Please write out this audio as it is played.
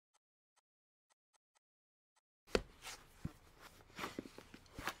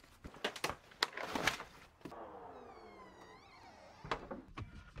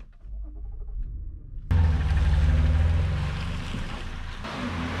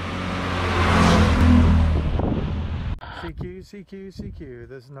CQ, CQ, CQ.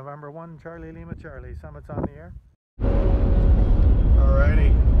 This is November 1, Charlie Lima Charlie. Summit's on the air.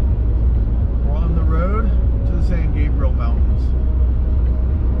 Alrighty. We're on the road to the San Gabriel Mountains.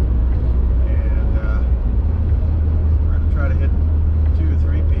 And we're going to try to hit 2 or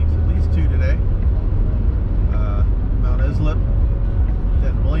 3 peaks, at least 2 today. Mount Islip,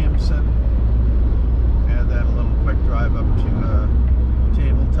 then Williamson, and then a little quick drive up to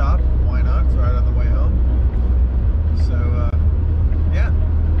Tabletop. Why not? It's right on the way home. So, yeah.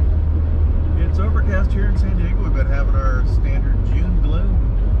 It's overcast here in San Diego. We've been having our standard June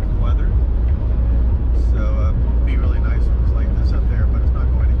gloom weather. So, it'd be really nice if it was like this up there, but it's not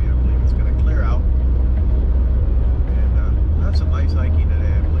going to be. I believe it's going to clear out. And we'll have some nice hiking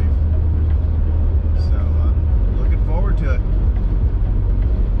today, I believe. So, looking forward to it.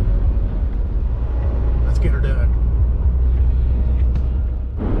 Let's get her done.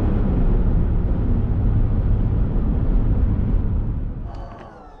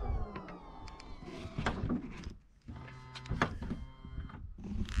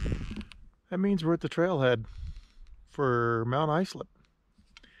 That means we're at the trailhead for Mount Islip.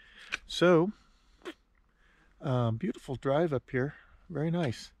 So, beautiful drive up here. Very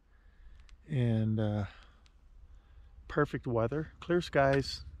nice. And perfect weather. Clear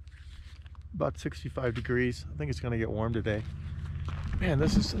skies. About 65 degrees. I think it's going to get warm today. Man,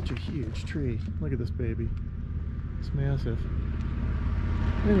 this is such a huge tree. Look at this baby. It's massive.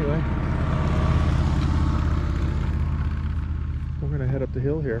 Anyway, we're going to head up the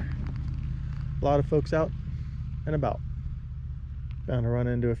hill here. A lot of folks out and about. Bound to run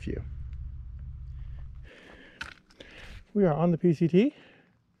into a few. We are on the PCT.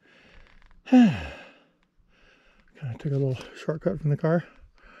 Kind of took a little shortcut from the car.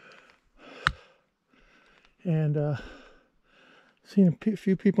 And seen a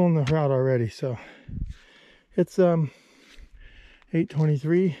few people on the route already. So it's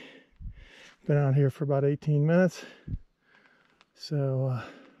 8:23. Been out here for about 18 minutes. So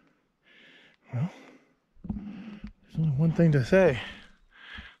well, there's only one thing to say.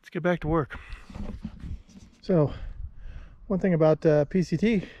 Let's get back to work. So, one thing about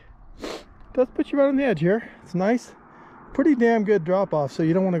PCT, it does put you right on the edge here. It's nice. Pretty damn good drop off, so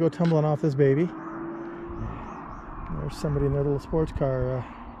you don't want to go tumbling off this baby. There's somebody in their little sports car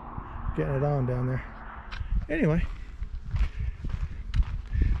getting it on down there. Anyway,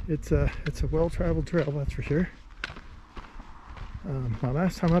 it's a well-traveled trail, that's for sure. My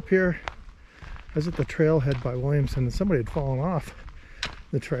last time up here, I was at the trailhead by Williamson, and somebody had fallen off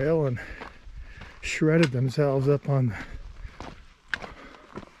the trail and shredded themselves up on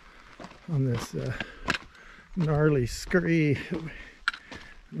this gnarly scree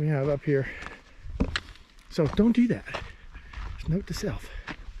we have up here. So don't do that. Just note to self.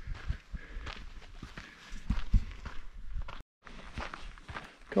 A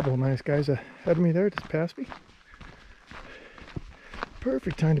couple of nice guys ahead of me there, just past me.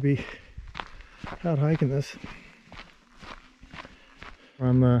 Perfect time to be out hiking this. We're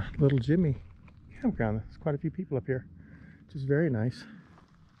on the Little Jimmy campground. There's quite a few people up here, which is very nice.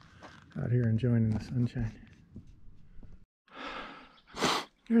 Out here enjoying the sunshine.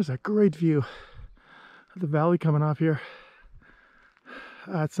 There's a great view of the valley coming off here.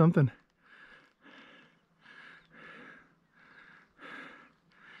 That's something.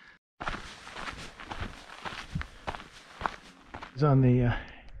 There's on the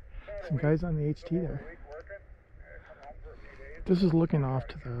some guys on the HT there. This is looking off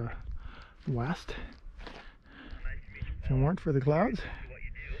to the west. If it weren't for the clouds,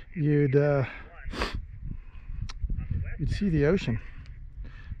 you'd see the ocean.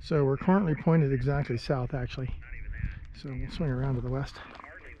 So we're currently pointed exactly south, actually. So we'll swing around to the west.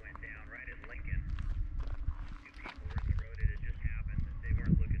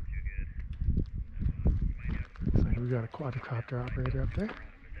 Looks like we've got a quadcopter operator up there.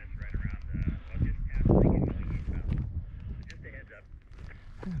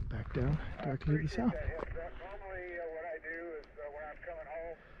 And back down directly to the south. Normally what I do is when I'm coming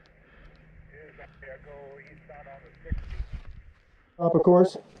home is I go eastbound on the 60. Up, of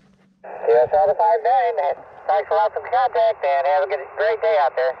course. Yeah, 759. Thanks a lot for the contact, and have a great day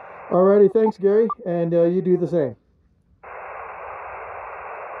out there. Alrighty, thanks, Gary, and you do the same.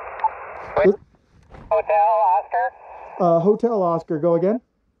 Hotel Oscar. Hotel Oscar, go again.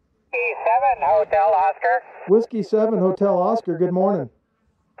 Whiskey 7 Hotel Oscar. Whiskey 7 Hotel Oscar, good morning.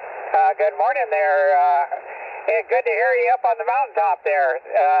 Good morning there. Good to hear you up on the mountaintop there.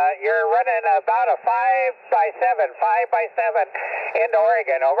 You're running about a 5x7 into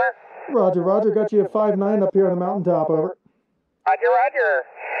Oregon, over. Roger, Roger, got you a 5'9" up here on the mountaintop, over. Roger, Roger.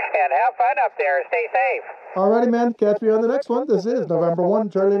 And have fun up there. Stay safe. Alrighty, man. Catch me on the next one. This is November 1,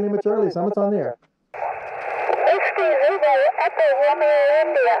 Charlie Lima Charlie. Summit's on the air. Whiskey Zero Echo Romeo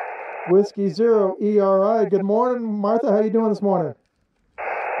India. Whiskey Zero ERI. Good morning, Martha. How you doing this morning?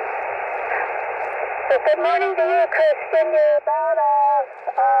 Well, good morning to you, Christian. You're about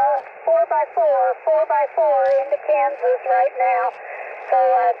 4x4 into Kansas right now. So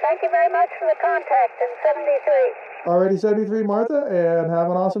thank you very much for the contact in 73. Already 73, Martha, and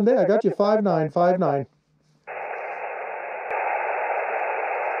have an awesome day. I got you 5959.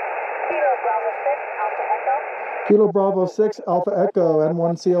 Kilo Bravo 6 Alpha Echo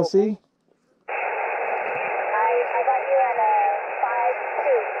N1 CLC. I got you at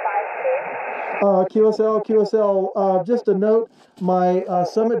 5-2. QSL, just a note, my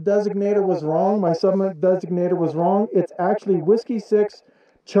summit designator was wrong. It's actually Whiskey 6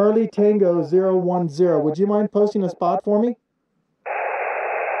 Charlie Tango 010. Would you mind posting a spot for me?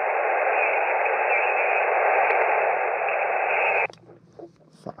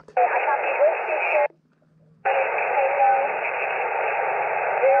 Fuck.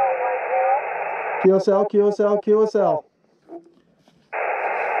 QSL.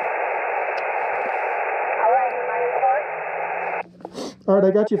 All right,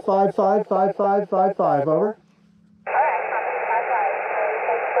 I got you 555555. Over.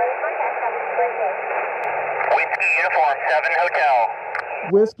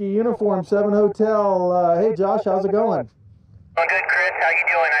 Whiskey Uniform 7 Hotel. Hey Josh, how's it going? I'm good, Chris. How you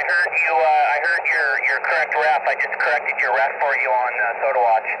doing? I heard your correct ref. I just corrected your ref for you on Soda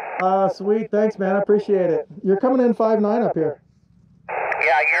Watch. Sweet. Thanks, man. I appreciate it. You're coming in 5'9" up here.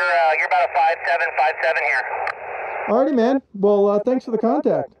 Yeah, you're about a 5'7" here. Alrighty, man. Well, thanks for the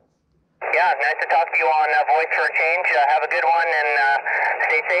contact. Yeah, nice to talk to you on voice for a change. Have a good one and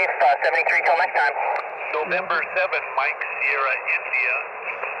stay safe. 73 till next time. November 7, Mike Sierra India.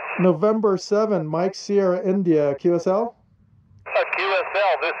 November 7, Mike Sierra India. QSL?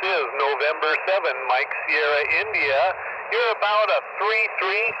 QSL, this is November 7, Mike Sierra India. You're about a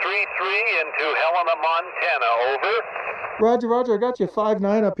 3333 into Helena, Montana. Over. Roger. I got you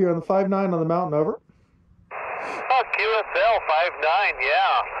 5'9" up here on the 5'9" on the mountain. Over. QSL 5'9",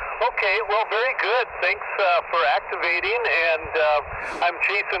 yeah. Okay, well, very good. Thanks for activating, and I'm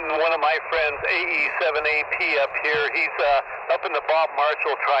chasing one of my friends, AE7AP up here. He's up in the Bob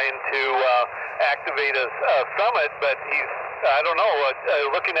Marshall trying to activate a summit, but he's, I don't know,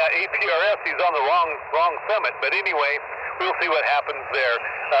 looking at APRS, he's on the wrong summit. But anyway, we'll see what happens there.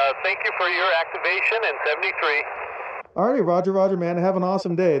 Thank you for your activation in 73. All right, Roger, man. Have an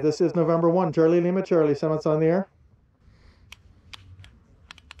awesome day. This is November 1, Charlie Lima Charlie. Summit's on the air.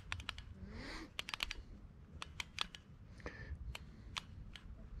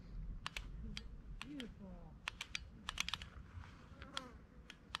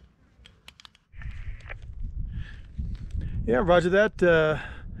 Yeah, roger that.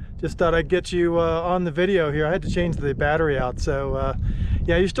 Just thought I'd get you on the video here. I had to change the battery out, so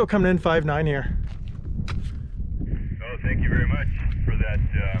yeah, you're still coming in 5'9" here. Oh, thank you very much for that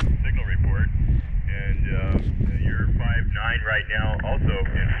signal report. And you're 5'9" right now, also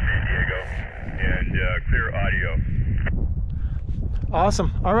in San Diego, and clear audio.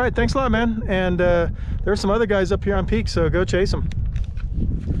 Awesome. All right, thanks a lot, man. And there's some other guys up here on peak, so go chase them.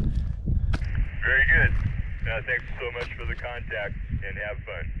 Very good. Thanks so much for the contact, and have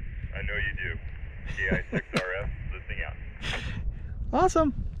fun. I know you do. KI6RF, listening out.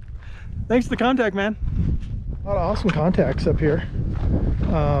 Awesome. Thanks for the contact, man. A lot of awesome contacts up here.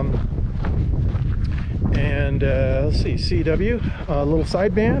 And let's see, CW, a little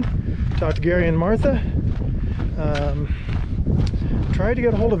sideband. Talked to Gary and Martha. Tried to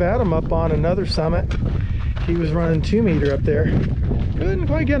get a hold of Adam up on another summit. He was running 2 meter up there. Couldn't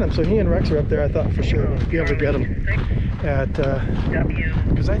quite get him, so he and Rex are up there. I thought for sure we'd be able to get him at,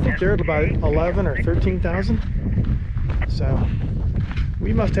 because I think they're at about 11 or 13,000. So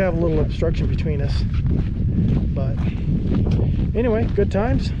we must have a little obstruction between us. But anyway, good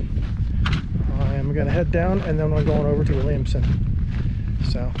times. I'm going to head down, and then we're going over to Williamson.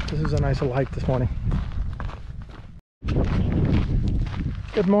 So this is a nice little hike this morning.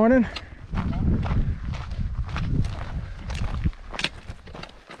 Good morning.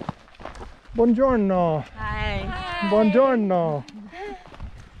 Buongiorno. Hi. Buongiorno.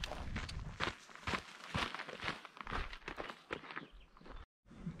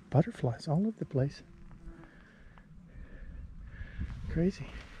 Butterflies all over the place. Crazy.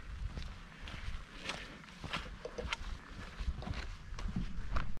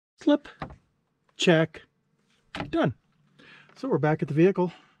 Slip. Check. Done. So we're back at the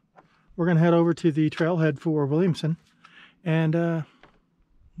vehicle. We're going to head over to the trailhead for Williamson. And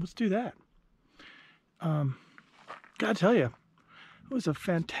let's do that. Gotta tell you, it was a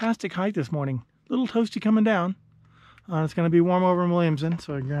fantastic hike this morning. A little toasty coming down. It's going to be warm over in Williamson,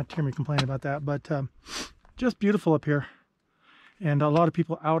 so you're going to have to hear me complain about that. But just beautiful up here. And a lot of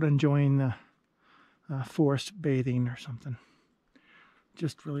people out enjoying the forest bathing or something.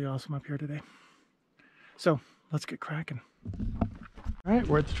 Just really awesome up here today. So let's get cracking. All right,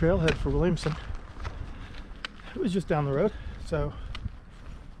 we're at the trailhead for Williamson. It was just down the road, so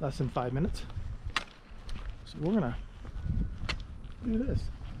less than 5 minutes. So we're gonna do this.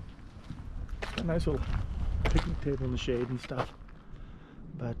 Got a nice little picnic table in the shade and stuff.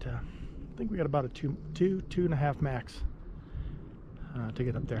 But I think we got about a two and a half max to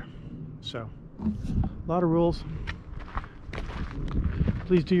get up there. So a lot of rules.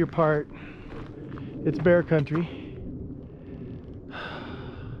 Please do your part. It's bear country.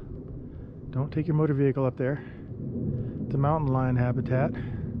 Don't take your motor vehicle up there. It's a mountain lion habitat.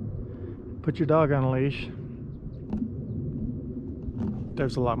 Put your dog on a leash.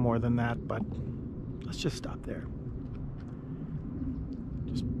 There's a lot more than that, but let's just stop there.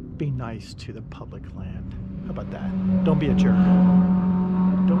 Just be nice to the public land. How about that? Don't be a jerk.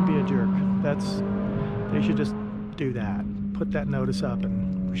 Don't be a jerk. They should just do that. Put that notice up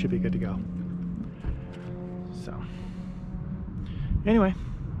and we should be good to go. So, anyway,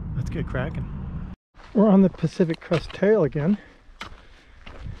 let's get cracking. We're on the Pacific Crest Trail again.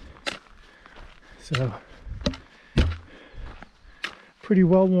 So, pretty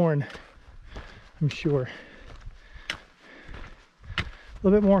well worn, I'm sure. A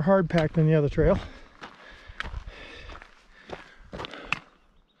little bit more hard packed than the other trail.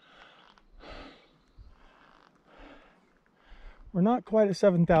 We're not quite at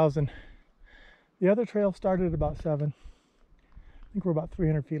 7,000. The other trail started at about 7. I think we're about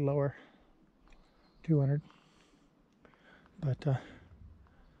 300 feet lower. 200. But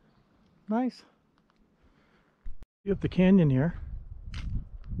nice. You have the canyon here.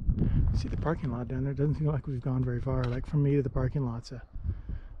 See the parking lot down there. Doesn't seem like we've gone very far. Like from me to the parking lot's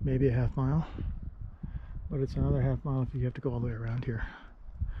maybe a half mile. But it's another half mile if you have to go all the way around here.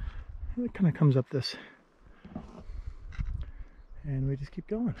 And it kind of comes up this. And we just keep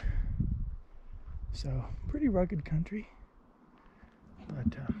going. So, pretty rugged country.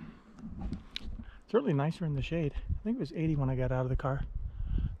 But certainly nicer in the shade. I think it was 80 when I got out of the car.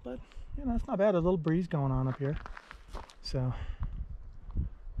 But, you know, it's not bad. A little breeze going on up here. So,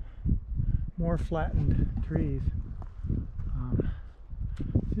 more flattened trees.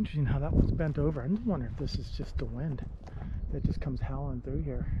 It's interesting how that one's bent over. I just wonder if this is just the wind that just comes howling through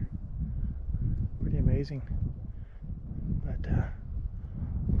here. Pretty amazing. But,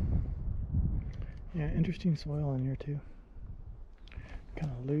 yeah, interesting soil in here too.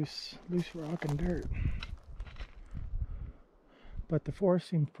 Kind of loose rock and dirt. But the forest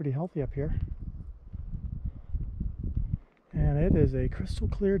seems pretty healthy up here. And it is a crystal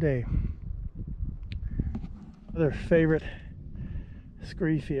clear day. Another favorite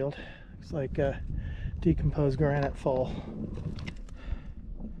scree field. Looks like decomposed granite fall.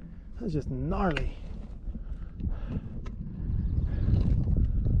 That's just gnarly.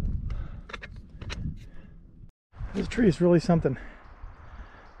 This tree is really something.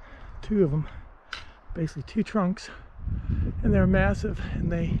 2 of them, basically 2 trunks, and they're massive, and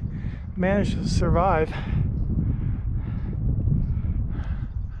they managed to survive.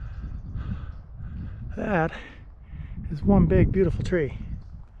 That is one big, beautiful tree.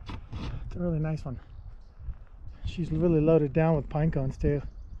 It's a really nice one. She's really loaded down with pine cones too.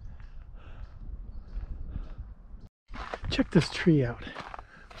 Check this tree out.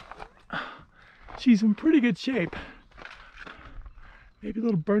 She's in pretty good shape. Maybe a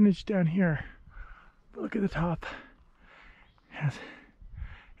little burnage down here. But look at the top.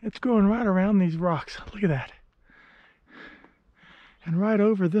 It's growing right around these rocks. Look at that. And right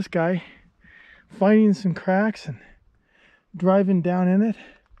over this guy, finding some cracks and driving down in it.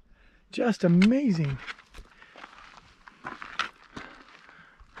 Just amazing.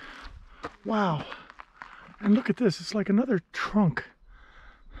 Wow. And look at this. It's like another trunk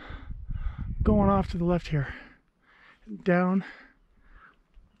going off to the left here. Down.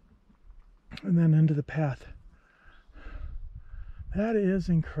 And then into the path. That is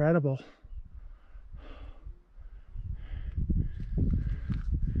incredible.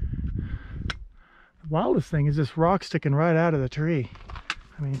 The wildest thing is this rock sticking right out of the tree.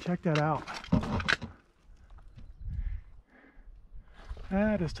 I mean, check that out.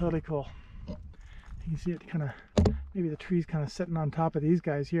 That is totally cool. You can see it kind of, maybe the tree's kind of sitting on top of these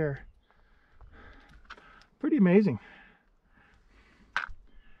guys here. Pretty amazing.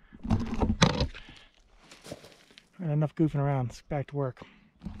 Enough goofing around. Let's get back to work.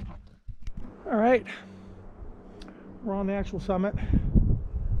 All right, we're on the actual summit.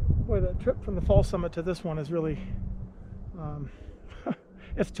 Boy, the trip from the fall summit to this one is really,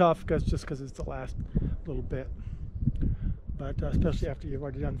 it's tough just because it's the last little bit, but especially after you've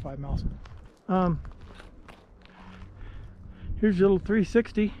already done 5 miles. Here's your little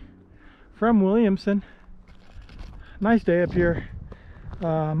 360 from Williamson. Nice day up here.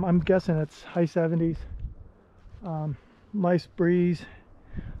 I'm guessing it's high 70s. Nice breeze,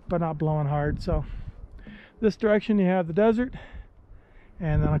 but not blowing hard. So this direction you have the desert,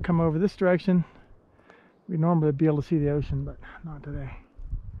 and then I come over this direction. We normally would be able to see the ocean, but not today.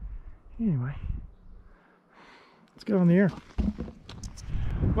 Anyway, let's get on the air.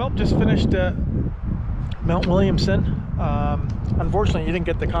 Well, just finished Mount Williamson. Unfortunately, you didn't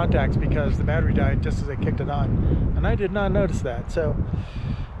get the contacts because the battery died just as I kicked it on, and I did not notice that. So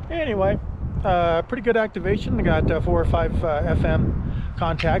anyway, pretty good activation. I got 4 or 5 FM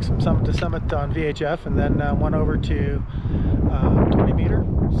contacts from summit to summit on VHF, and then went over to 20 meter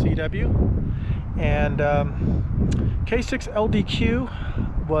CW, and K6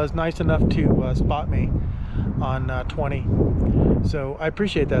 LDQ was nice enough to spot me on 20. So I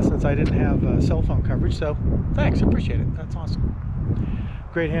appreciate that, since I didn't have cell phone coverage. So thanks, I appreciate it. That's awesome.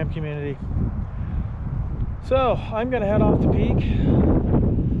 Great ham community. So I'm gonna head off the peak.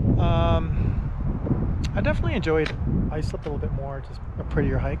 I definitely enjoyed Ice Slip a little bit more, just a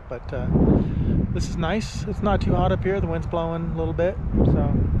prettier hike, but this is nice. It's not too hot up here. The wind's blowing a little bit,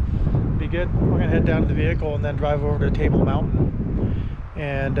 so be good. We're gonna head down to the vehicle and then drive over to Table Mountain,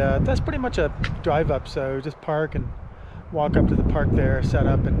 and that's pretty much a drive up. So just park and walk up to the park there, set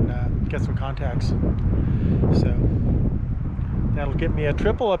up, and get some contacts. So that'll get me a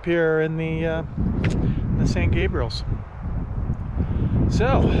triple up here in the San Gabriels.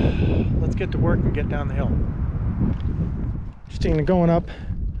 So let's get to work and get down the hill. Interesting, going up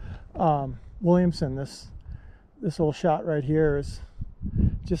Williamson, this little shot right here is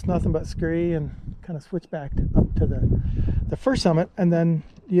just nothing but scree, and kind of switchbacked up to the first summit, and then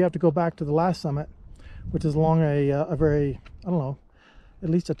you have to go back to the last summit, which is along a very, I don't know, at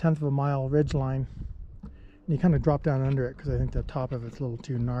least a 1/10 of a mile ridge line. And you kind of drop down under it because I think the top of it's a little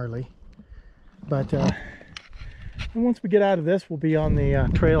too gnarly. But and once we get out of this, we'll be on the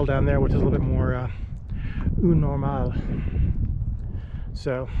trail down there, which is a little bit more normal.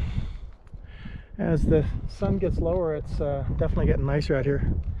 So as the sun gets lower, it's definitely getting nicer out here.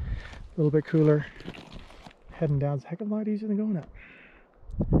 A little bit cooler. Heading down is a heck of a lot easier than going up.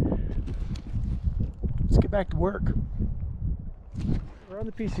 Let's get back to work. We're on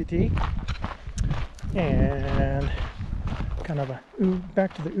the PCT, and kind of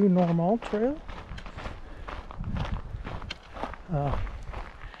back to the normal trail.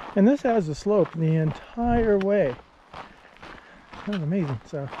 And this has a slope the entire way. Kind of amazing.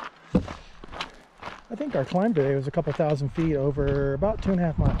 So I think our climb today was a couple thousand feet over about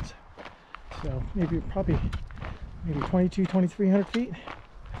 2.5 miles. So maybe 2,300 feet.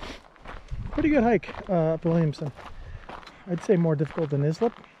 Pretty good hike up Williamson. I'd say more difficult than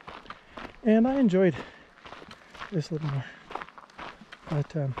Islip, and I enjoyed Islip more.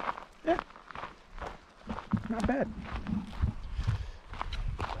 But yeah, not bad.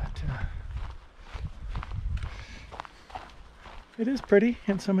 It is pretty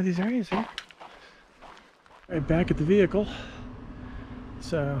in some of these areas here. Right back at the vehicle.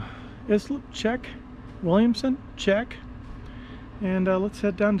 So Islip, check. Williamson, check. And let's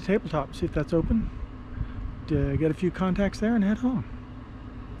head down to Tabletop, see if that's open. To get a few contacts there and head home.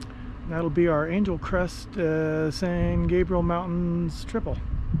 That'll be our Angel Crest San Gabriel Mountains Triple.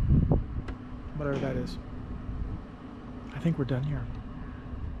 Whatever that is. I think we're done here.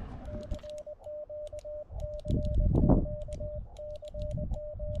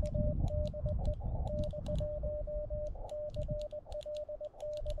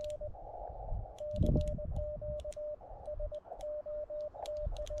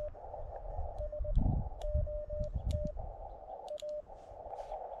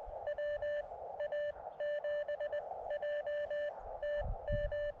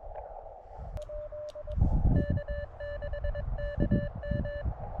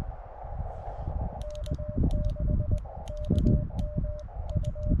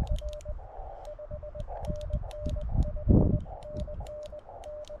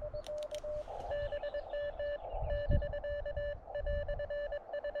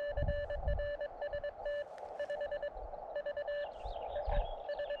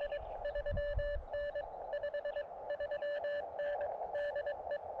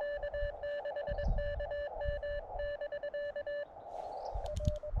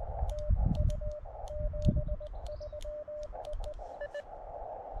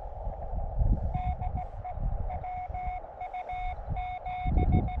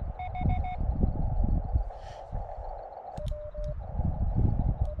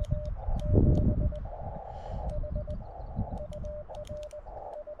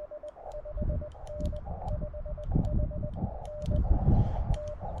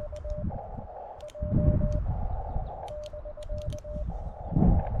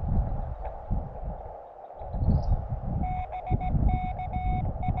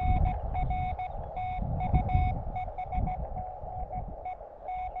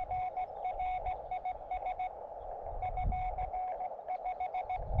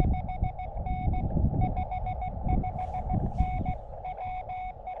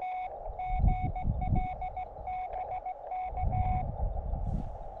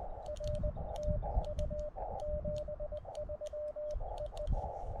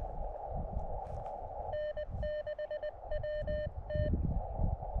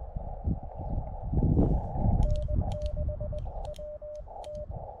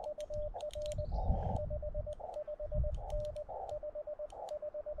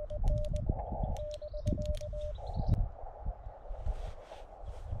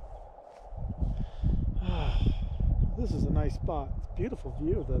 This is a nice spot. It's a beautiful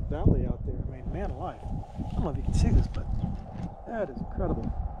view of the valley out there. I mean, man alive. I don't know if you can see this, but that is incredible.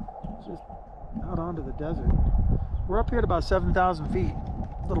 It's just out onto the desert. We're up here at about 7,000 feet,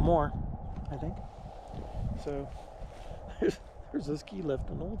 a little more, I think. So there's a ski lift,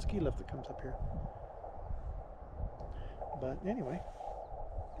 an old ski lift that comes up here. But anyway,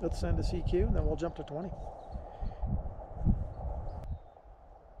 let's send a CQ, and then we'll jump to 20.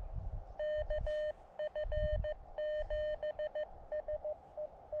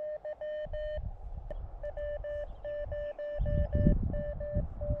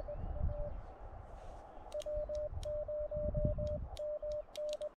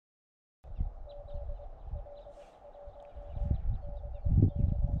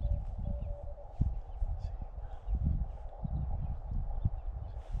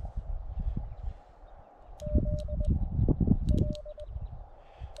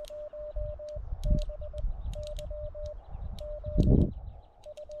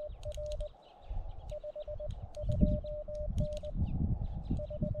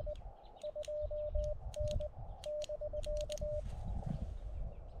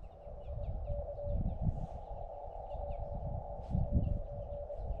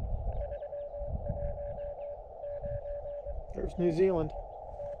 There's New Zealand.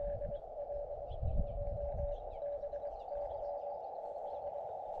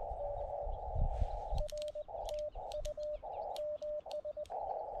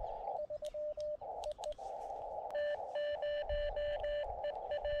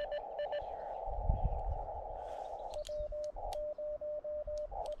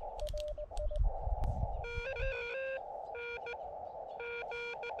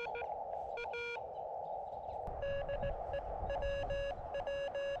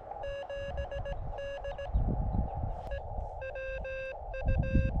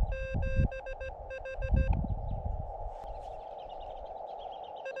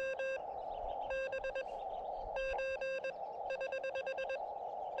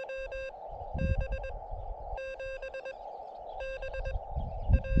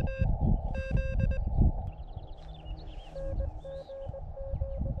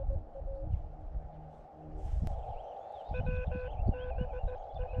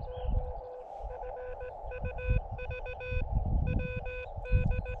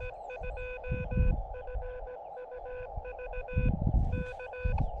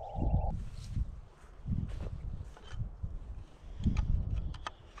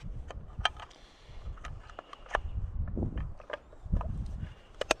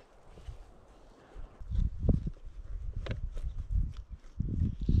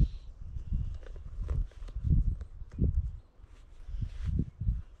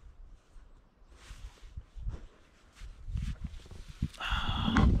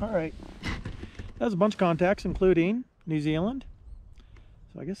 All right, that was a bunch of contacts, including New Zealand.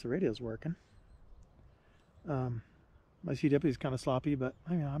 So I guess the radio's working. My CW is kind of sloppy, but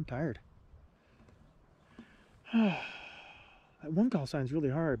I mean, I'm tired. That one call sign's really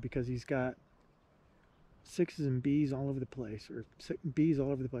hard because he's got sixes and B's all over the place, or B's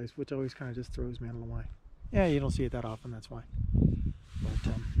all over the place, which always kind of just throws me. I don't know why. Yeah, you don't see it that often, that's why.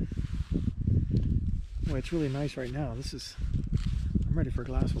 But anyway, it's really nice right now. I'm ready for a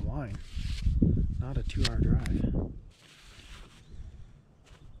glass of wine, not a 2-hour drive.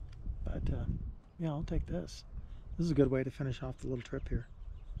 But yeah, I'll take this. This is a good way to finish off the little trip here.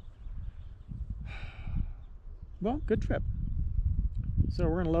 Well, good trip. So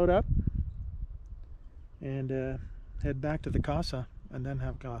we're gonna load up and head back to the casa and then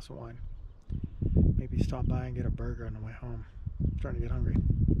have a glass of wine. Maybe stop by and get a burger on the way home. I'm starting to get hungry.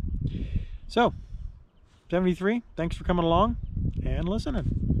 So, 73, thanks for coming along and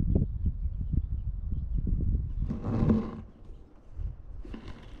listening.